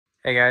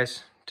Hey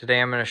guys, today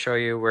I'm going to show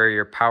you where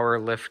your power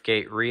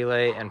liftgate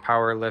relay and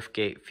power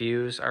liftgate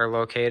fuse are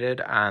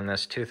located on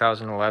this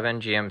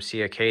 2011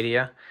 GMC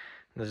Acadia.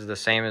 This is the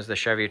same as the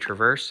Chevy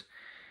Traverse.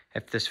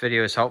 If this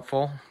video is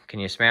helpful, can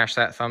you smash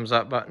that thumbs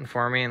up button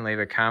for me and leave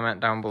a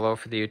comment down below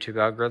for the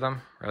YouTube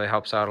algorithm? Really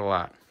helps out a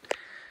lot.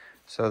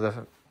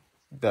 So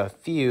the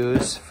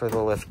fuse for the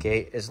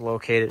liftgate is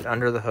located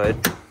under the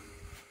hood.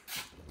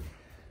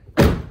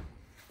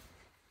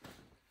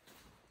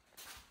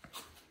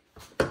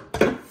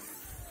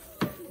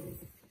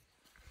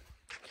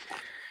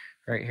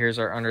 Right here's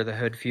our under the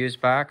hood fuse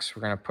box.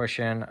 We're going to push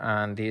in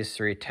on these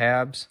three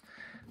tabs.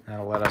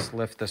 That'll let us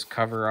lift this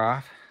cover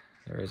off.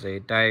 There is a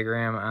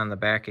diagram on the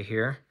back of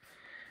here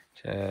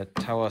to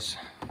tell us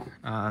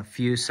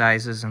fuse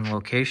sizes and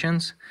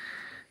locations.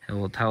 It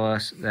will tell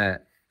us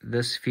that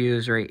this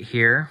fuse right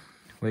here,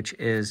 which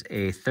is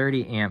a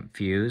 30 amp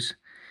fuse,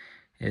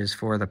 is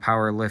for the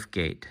power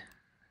liftgate.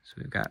 So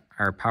we've got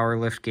our power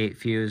liftgate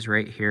fuse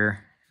right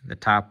here, the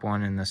top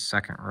one in the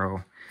second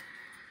row.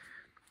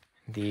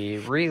 The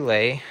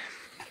relay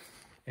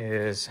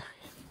is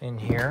in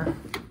here,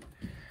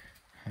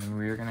 and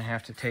we're going to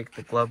have to take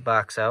the glove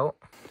box out.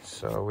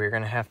 So we're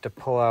going to have to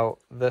pull out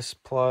this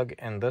plug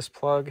and this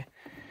plug.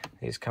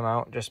 These come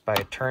out just by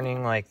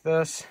turning like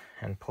this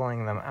and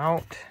pulling them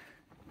out.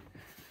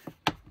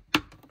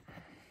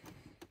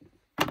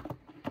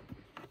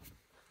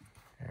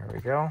 There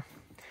we go.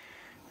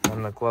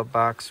 And the glove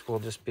box will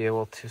just be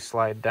able to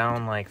slide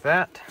down like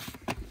that.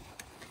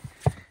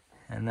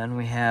 And then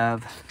we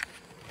have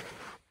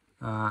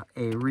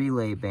a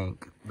relay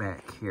bank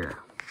back here.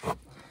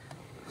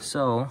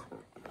 So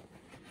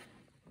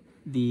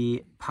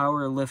the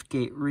power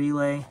liftgate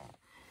relay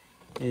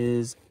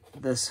is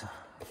this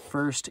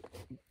first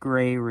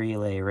gray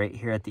relay right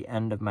here at the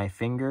end of my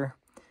finger.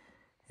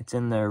 It's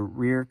in the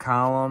rear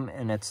column,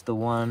 and it's the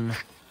one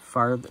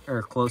farther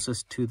or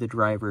closest to the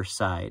driver's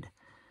side.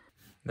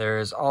 There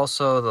is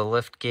also the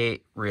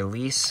liftgate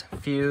release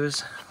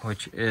fuse,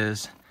 which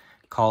is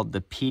called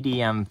the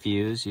PDM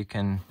fuse. You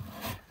can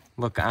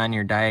look on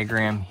your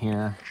diagram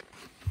here,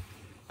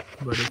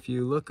 but if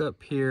you look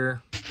up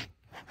here,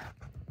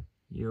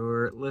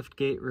 your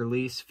liftgate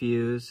release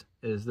fuse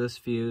is this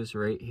fuse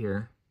right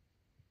here.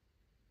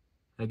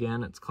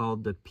 Again, it's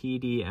called the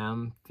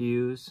PDM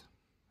fuse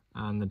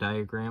on the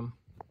diagram,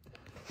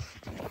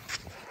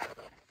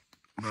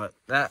 but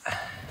that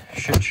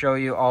should show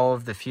you all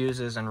of the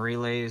fuses and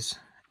relays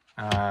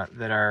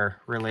that are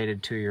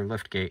related to your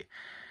liftgate.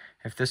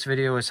 If this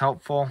video was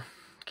helpful,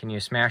 can you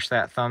smash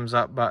that thumbs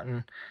up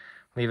button?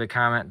 Leave a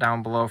comment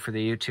down below for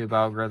the YouTube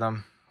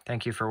algorithm.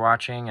 Thank you for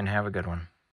watching and have a good one.